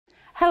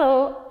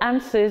Hello, I'm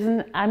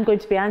Susan. I'm going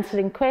to be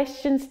answering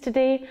questions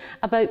today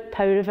about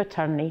power of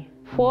attorney.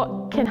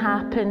 What can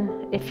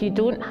happen if you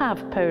don't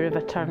have power of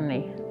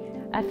attorney?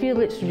 I feel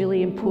it's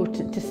really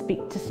important to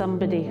speak to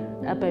somebody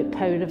about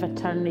power of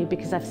attorney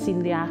because I've seen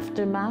the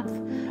aftermath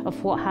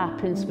of what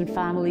happens when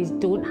families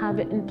don't have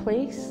it in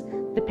place.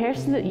 The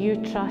person that you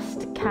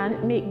trust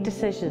can't make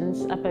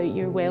decisions about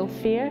your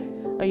welfare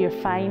or your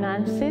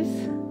finances,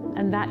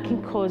 and that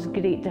can cause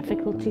great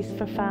difficulties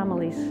for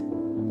families.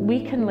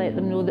 We can let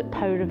them know that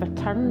power of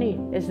attorney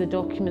is the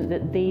document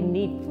that they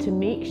need to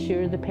make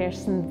sure the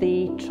person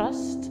they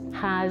trust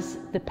has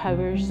the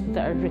powers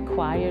that are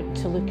required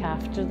to look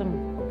after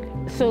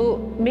them. So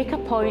make a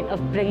point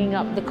of bringing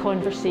up the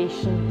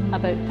conversation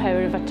about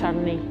power of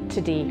attorney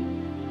today.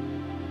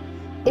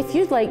 If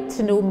you'd like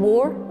to know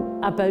more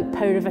about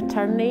power of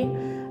attorney,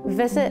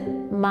 visit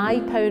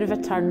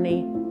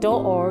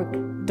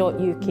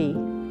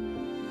mypowerofattorney.org.uk.